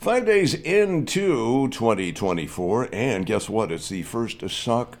5 days into 2024, and guess what? It's the first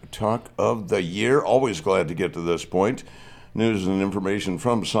Sauk Talk of the year. Always glad to get to this point. News and information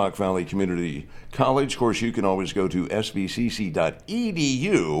from Sauk Valley Community College. Of course, you can always go to svcc.edu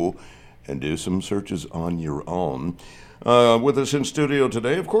and do some searches on your own. With us in studio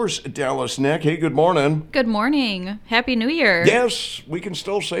today, of course, Dallas Knack. Hey, good morning. Good morning. Happy New Year. Yes, we can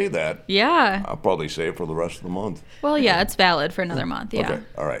still say that. Yeah. I'll probably say it for the rest of the month. Well, yeah, it's valid for another month. Yeah. Okay,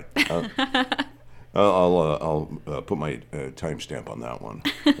 all right. I'll put my timestamp on that one.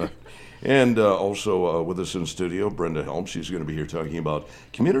 And also with us in studio, Brenda Helms. She's going to be here talking about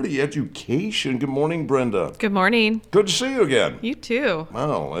community education. Good morning, Brenda. Good morning. Good to see you again. You too.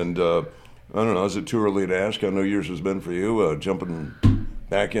 Wow, and I don't know, is it too early to ask how New Year's has been for you, jumping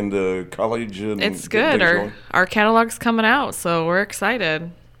back into college? And it's good. Our catalog's coming out, so we're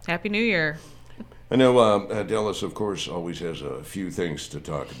excited. Happy New Year. I know Dallas, of course, always has a few things to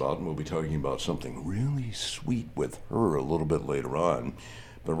talk about, and we'll be talking about something really sweet with her a little bit later on.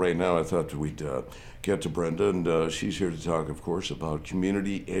 But right now I thought we'd get to Brenda, and she's here to talk, of course, about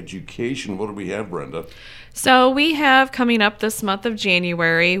community education. What do we have, Brenda? So we have coming up this month of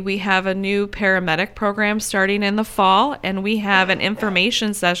January, we have a new paramedic program starting in the fall, and we have an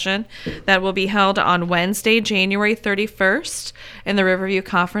information session that will be held on Wednesday, January 31st in the Riverview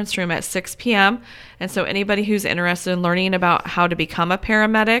Conference Room at 6 p.m. And so anybody who's interested in learning about how to become a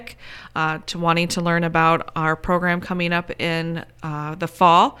paramedic, to wanting to learn about our program coming up in the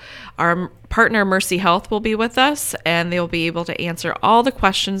fall, our partner Mercy Health will be with us, and they'll be able to answer all the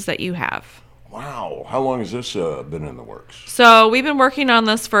questions that you have. Wow. How long has this been in the works? So we've been working on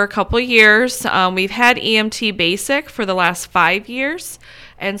this for a couple of years. We've had EMT Basic for the last 5 years.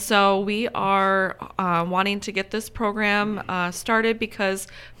 And so we are wanting to get this program started because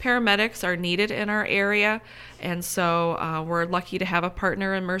paramedics are needed in our area. And so we're lucky to have a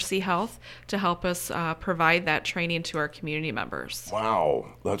partner in Mercy Health to help us provide that training to our community members.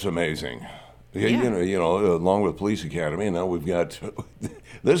 Wow. That's amazing. Yeah. You know, along with Police Academy, now we've got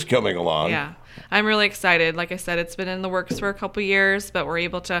this coming along. Yeah, I'm really excited. Like I said, it's been in the works for a couple years, but we're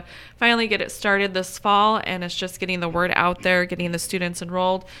able to finally get it started this fall, and it's just getting the word out there, getting the students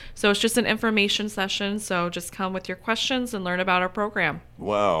enrolled. So it's just an information session, so just come with your questions and learn about our program.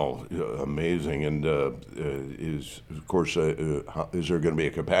 Wow, amazing. And is there going to be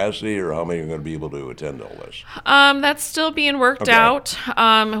a capacity, or how many are going to be able to attend all this? That's still being worked out.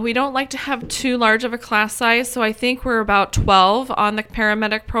 We don't like to have too large of a class size, so I think we're about 12 on the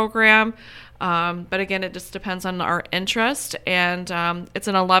paramedic program. But again, it just depends on our interest, and it's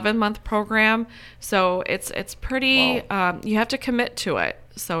an 11-month program, so it's pretty. Wow. You have to commit to it,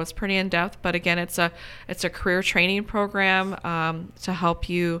 so it's pretty in depth. But again, it's a career training program to help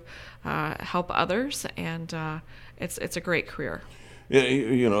you help others, and it's a great career. Yeah,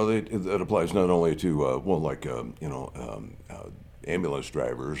 you know, that applies not only to ambulance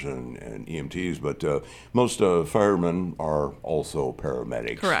drivers and EMTs, but most firemen are also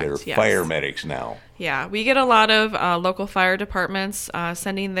paramedics. Correct, They're yes. fire medics now. Yeah, we get a lot of local fire departments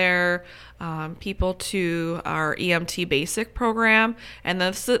sending their people to our EMT basic program, and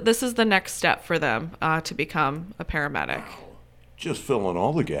this is the next step for them to become a paramedic. Wow. Just filling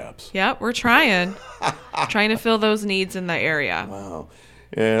all the gaps. Yeah, we're trying to fill those needs in the area. Wow.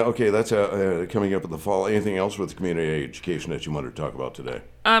 Yeah, okay, that's coming up in the fall. Anything else with community education that you wanted to talk about today?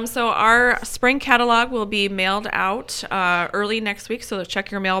 So our spring catalog will be mailed out early next week, so check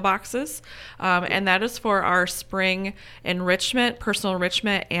your mailboxes. And that is for our spring enrichment, personal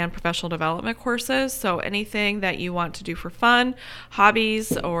enrichment, and professional development courses. So anything that you want to do for fun,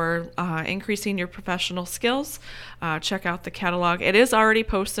 hobbies, or increasing your professional skills, check out the catalog. It is already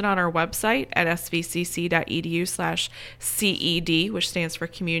posted on our website at svcc.edu/CED, which stands for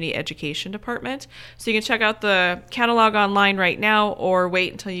Community Education Department. So you can check out the catalog online right now, or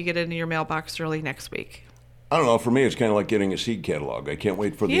wait until you get it in your mailbox early next week. I don't know. For me, it's kind of like getting a seed catalog. I can't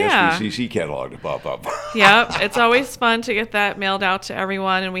wait for the SBCC catalog to pop up. Yep. It's always fun to get that mailed out to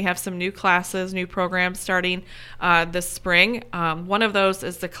everyone. And we have some new classes, new programs starting this spring. One of those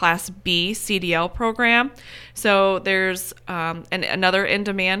is the Class B CDL program. So there's another in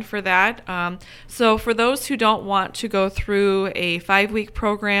demand for that. So for those who don't want to go through a 5-week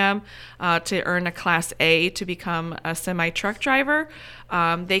program to earn a Class A to become a semi-truck driver,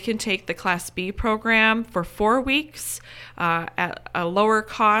 they can take the Class B program for 4 weeks at a lower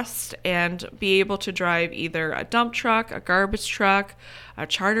cost and be able to drive either a dump truck, a garbage truck, a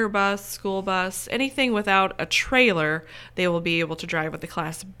charter bus, school bus, anything without a trailer. They will be able to drive with the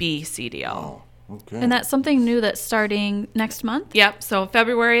Class B CDL. Oh, Okay. And that's something new that's starting next month? Yep. So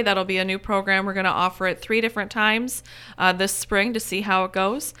February, that'll be a new program. We're going to offer it 3 different times this spring to see how it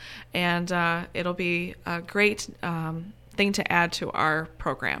goes. And it'll be a great thing to add to our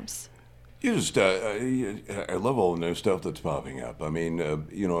programs. You just, I love all the new stuff that's popping up. I mean,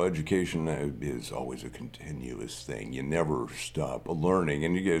 education is always a continuous thing. You never stop learning,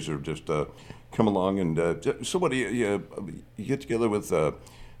 and you guys are just come along and so what do you get together with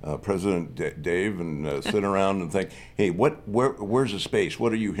President Dave and sit around and think, hey, where's the space?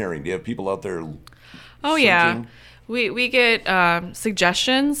 What are you hearing? Do you have people out there? Oh, searching? yeah. We get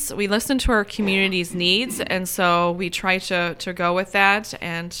suggestions. We listen to our community's needs, and so we try to go with that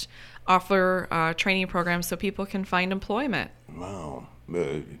and offer training programs so people can find employment. Wow.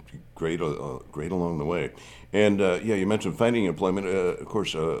 Great along the way. And, you mentioned finding employment. Of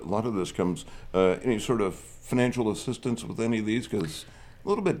course, a lot of this comes, any sort of financial assistance with any of these? Because a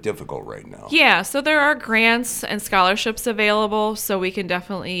little bit difficult right now. Yeah, so there are grants and scholarships available, so we can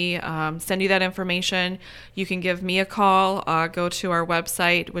definitely send you that information. You can give me a call, go to our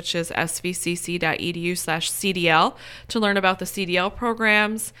website, which is svcc.edu/CDL, to learn about the CDL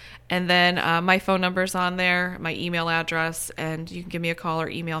programs. And then my phone number's on there, my email address, and you can give me a call or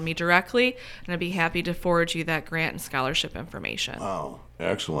email me directly, and I'd be happy to forward you that grant and scholarship information. Wow,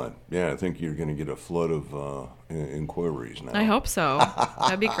 excellent. Yeah, I think you're going to get a flood of inquiries now. I hope so.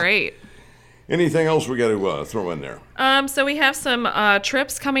 That'd be great. Anything else we got to throw in there? So we have some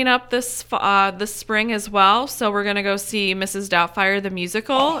trips coming up this spring as well. So we're going to go see Mrs. Doubtfire the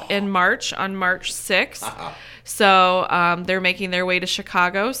musical in March, on March 6th. So they're making their way to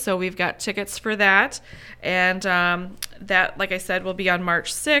Chicago. So we've got tickets for that. And that, like I said, will be on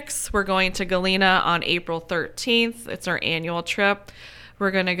March 6th. We're going to Galena on April 13th. It's our annual trip.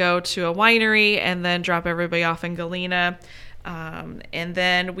 We're going to go to a winery and then drop everybody off in Galena. And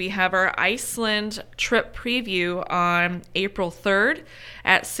then we have our Iceland trip preview on April 3rd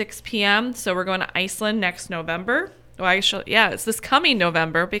at 6 p.m. So we're going to Iceland next November. Well, it's this coming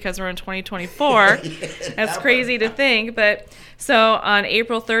November because we're in 2024. That's crazy to think. But so on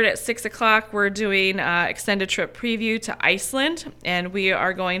April 3rd at 6 o'clock, we're doing extended trip preview to Iceland. And we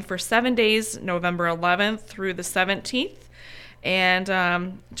are going for 7 days, November 11th through the 17th.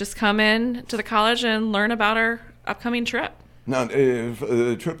 And just come in to the college and learn about our upcoming trip. Now, if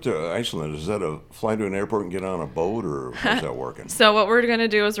a trip to Iceland, is that a fly to an airport and get on a boat, or how's that working? So what we're going to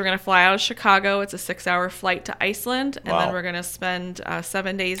do is we're going to fly out of Chicago. It's a 6-hour flight to Iceland, and then we're going to spend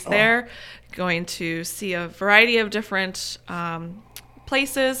 7 days there, going to see a variety of different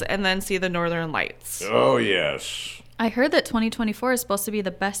places, and then see the Northern Lights. Oh, yes. I heard that 2024 is supposed to be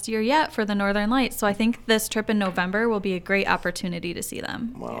the best year yet for the Northern Lights, so I think this trip in November will be a great opportunity to see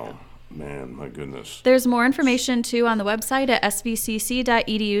them. Wow. Yeah. Man, my goodness. There's more information, too, on the website at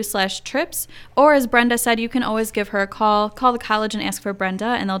svcc.edu/trips. Or, as Brenda said, you can always give her a call. Call the college and ask for Brenda,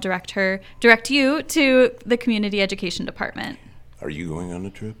 and they'll direct you to the community education department. Are you going on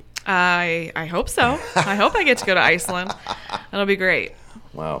the trip? I hope so. I hope I get to go to Iceland. That'll be great.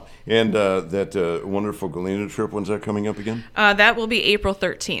 Wow. And that wonderful Galena trip, when's that coming up again? That will be April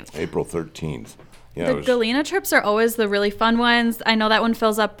 13th. April 13th. Yeah, the Galena trips are always the really fun ones. I know that one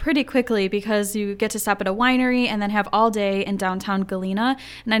fills up pretty quickly because you get to stop at a winery and then have all day in downtown Galena.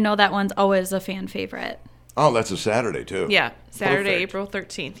 And I know that one's always a fan favorite. Oh, that's a Saturday, too. Yeah, Saturday, Perfect. April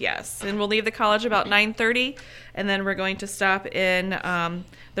 13th, yes. And we'll leave the college about 9:30, and then we're going to stop in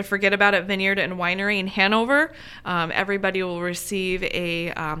the Forget About It Vineyard and Winery in Hanover. Everybody will receive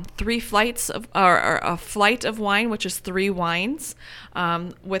a flight of wine, which is 3 wines,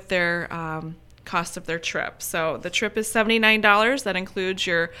 with their cost of their trip. So the trip is $79. That includes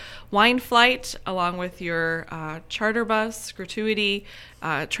your wine flight along with your charter bus, gratuity,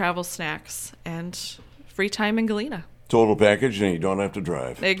 travel snacks, and free time in Galena. Total package, and you don't have to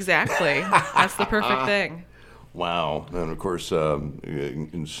drive. Exactly. That's the perfect thing. Wow. And, of course, you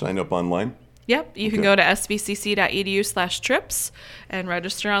can sign up online? Yep. You can go to svcc.edu/trips and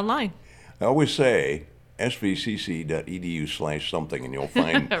register online. I always say svcc.edu/something, and you'll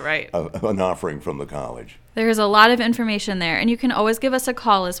find Right. an offering from the college. There's a lot of information there, and you can always give us a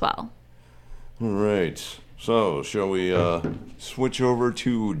call as well. All right. So, shall we switch over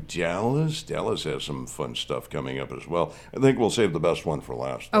to Dallas? Dallas has some fun stuff coming up as well. I think we'll save the best one for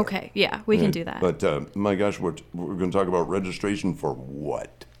last. Okay, yeah, we can do that. But, my gosh, we're going to talk about registration for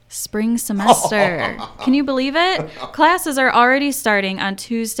what? Spring semester. Can you believe it? Classes are already starting on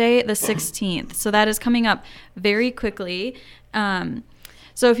Tuesday the 16th, so that is coming up very quickly.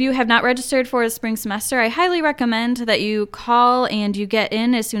 So if you have not registered for the spring semester, I highly recommend that you call and you get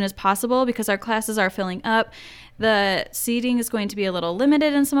in as soon as possible because our classes are filling up. The seating is going to be a little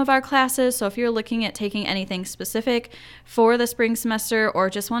limited in some of our classes, so if you're looking at taking anything specific for the spring semester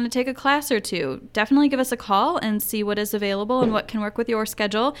or just want to take a class or two, definitely give us a call and see what is available and what can work with your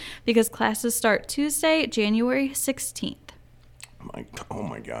schedule, because classes start Tuesday, January 16th. Oh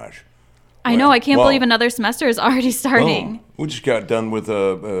my gosh. I know, I can't believe another semester is already starting. We just got done with,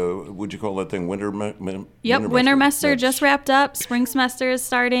 what'd you call that thing, winter semester just wrapped up. Spring semester is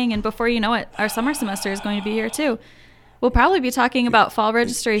starting, and before you know it, our summer semester is going to be here too. We'll probably be talking about fall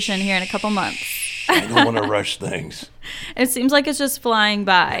registration here in a couple months. I don't want to rush things. It seems like it's just flying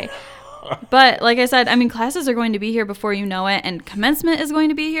by. But like I said, I mean, classes are going to be here before you know it, and commencement is going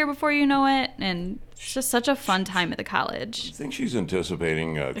to be here before you know it, and it's just such a fun time at the college. I think she's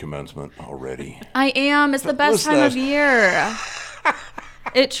anticipating commencement already. I am. It's the best time of year.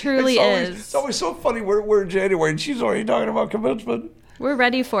 It truly is. It's always so funny. We're in January, and she's already talking about commencement. We're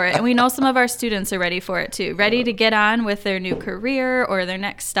ready for it, and we know some of our students are ready for it too, ready to get on with their new career or their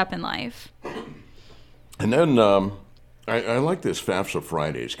next step in life. And then I like this FAFSA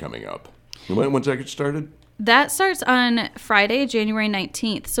Fridays coming up. When's that get started? That starts on Friday, January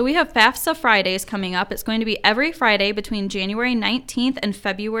 19th. So we have FAFSA Fridays coming up. It's going to be every Friday between January 19th and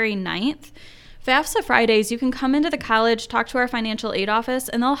February 9th. FAFSA Fridays, you can come into the college, talk to our financial aid office,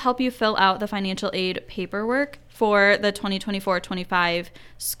 and they'll help you fill out the financial aid paperwork for the 2024-25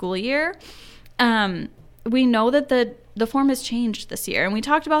 school year. We know that the form has changed this year, and we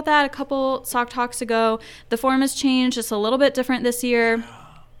talked about that a couple Sauk Talks ago. The form has changed. It's a little bit different this year.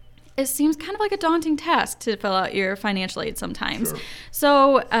 It seems kind of like a daunting task to fill out your financial aid sometimes. Sure.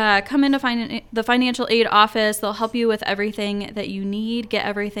 So come into the financial aid office. They'll help you with everything that you need, get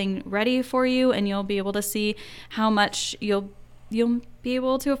everything ready for you, and you'll be able to see how much you'll be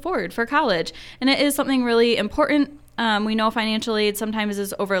able to afford for college. And it is something really important. We know financial aid sometimes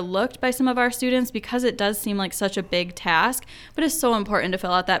is overlooked by some of our students because it does seem like such a big task, but it's so important to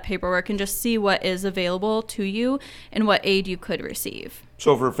fill out that paperwork and just see what is available to you and what aid you could receive.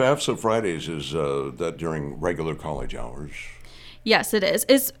 So for FAFSA Fridays, is that during regular college hours? Yes, it is.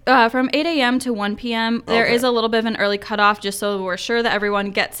 It's from 8 a.m. to 1 p.m. There is a little bit of an early cutoff just so we're sure that everyone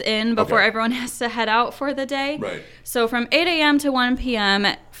gets in before everyone has to head out for the day. Right. So from 8 a.m. to 1 p.m.,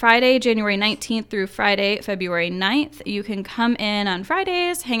 Friday, January 19th through Friday, February 9th, you can come in on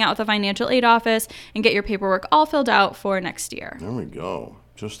Fridays, hang out with the financial aid office, and get your paperwork all filled out for next year. There we go.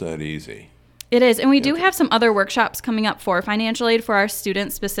 Just that easy. It is, and we do have some other workshops coming up for financial aid for our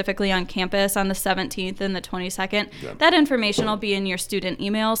students, specifically on campus on the 17th and the 22nd. Yeah. That information will be in your student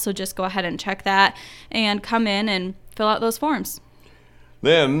email, so just go ahead and check that and come in and fill out those forms.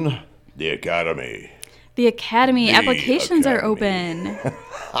 Then, the Academy. The Academy applications are open.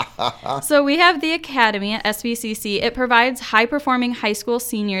 So we have the Academy at SVCC. It provides high-performing high school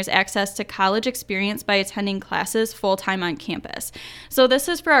seniors access to college experience by attending classes full-time on campus. So this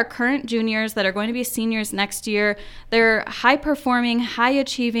is for our current juniors that are going to be seniors next year. They're high-performing,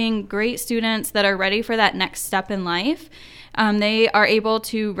 high-achieving, great students that are ready for that next step in life. They are able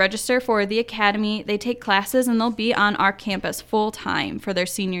to register for the Academy. They take classes, and they'll be on our campus full-time for their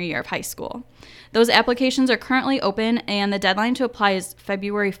senior year of high school. Those applications are currently open, and the deadline to apply is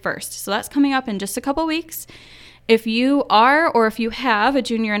February 1st. So that's coming up in just a couple weeks. If you are or if you have a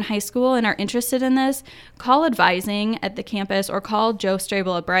junior in high school and are interested in this, call advising at the campus or call Joe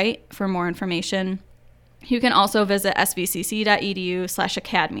Strabel Bright for more information. You can also visit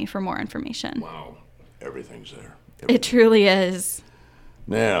svcc.edu/academy for more information. Wow, everything's there. It truly is.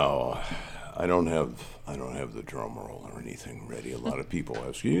 Now, I don't have the drum roll or anything ready. A lot of people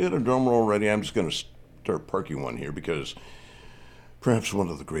ask, you got a drum roll ready? I'm just going to start parking one here because perhaps one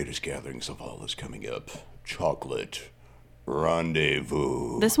of the greatest gatherings of all is coming up. Chocolate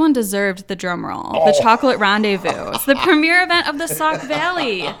Rendezvous. This one deserved the drum roll. The Chocolate Rendezvous. It's the premier event of the Sauk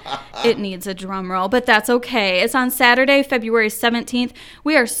Valley. It needs a drum roll, but that's okay. It's on Saturday, February 17th.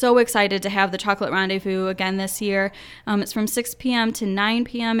 We are so excited to have the Chocolate Rendezvous again this year. It's from 6 p.m. to 9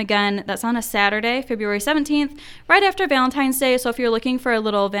 p.m. again. That's on a Saturday, February 17th, right after Valentine's Day. So if you're looking for a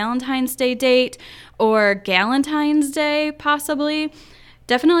little Valentine's Day date or Galentine's Day, possibly,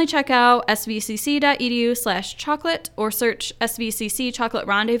 definitely check out svcc.edu/chocolate or search SVCC Chocolate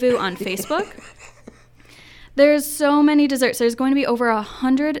Rendezvous on Facebook. There's so many desserts. There's going to be over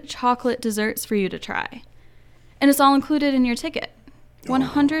 100 chocolate desserts for you to try. And it's all included in your ticket.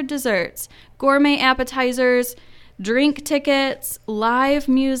 100 desserts, gourmet appetizers, drink tickets, live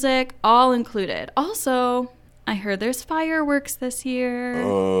music, all included. Also, I heard there's fireworks this year.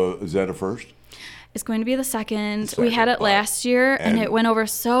 Is that a first? It's going to be the second. We had it last year, and it went over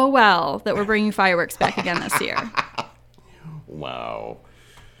so well that we're bringing fireworks back again this year. Wow.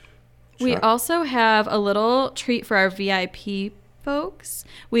 We also have a little treat for our VIP folks.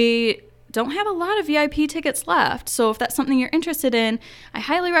 We don't have a lot of VIP tickets left, so if that's something you're interested in, I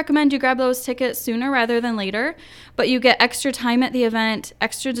highly recommend you grab those tickets sooner rather than later. But you get extra time at the event,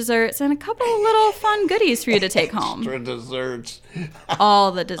 extra desserts, and a couple of little fun goodies for you to take home. Extra desserts.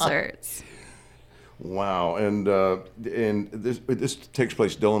 All the desserts. Wow. And this takes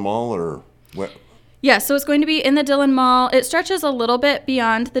place Dillon Mall or what? Yeah, so it's going to be in the Dillon Mall. It stretches a little bit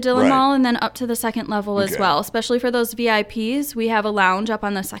beyond the Dillon Right. Mall and then up to the second level as Okay. well. Especially for those VIPs, we have a lounge up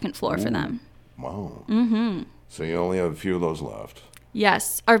on the second floor for them. Wow. Mm-hmm. So you only have a few of those left.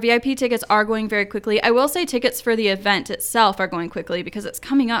 Yes, our VIP tickets are going very quickly. I will say tickets for the event itself are going quickly because it's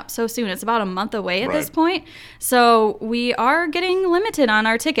coming up so soon. It's about a month away at this Right. point. So we are getting limited on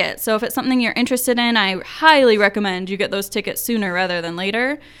our tickets. So if it's something you're interested in, I highly recommend you get those tickets sooner rather than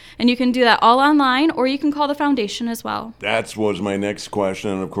later. And you can do that all online, or you can call the foundation as well. That was my next question,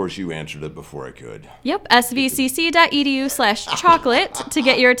 and of course you answered it before I could. Yep, svcc.edu/chocolate to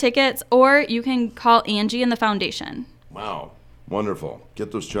get your tickets, or you can call Angie and the foundation. Wow. Wonderful.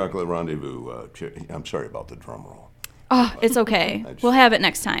 Get those chocolate rendezvous. I'm sorry about the drum roll. Oh, it's okay. We'll have it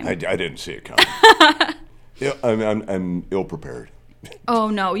next time. I didn't see it coming. Yeah, I'm ill prepared. Oh,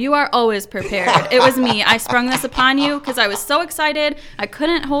 no, you are always prepared. It was me. I sprung this upon you because I was so excited. I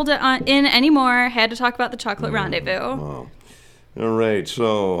couldn't hold it in anymore. Had to talk about the chocolate rendezvous. Wow. All right.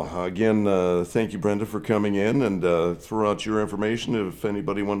 So, again, thank you, Brenda, for coming in and throw out your information if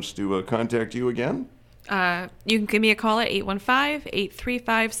anybody wants to contact you again. You can give me a call at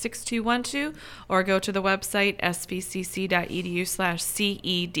 815-835-6212 or go to the website svcc.edu/CED.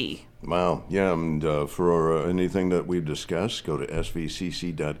 Wow. Yeah. And for anything that we've discussed, go to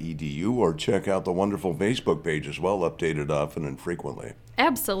svcc.edu or check out the wonderful Facebook page as well, updated often and frequently.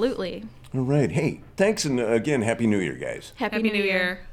 Absolutely. All right. Hey, thanks. And again, Happy New Year, guys. Happy New Year.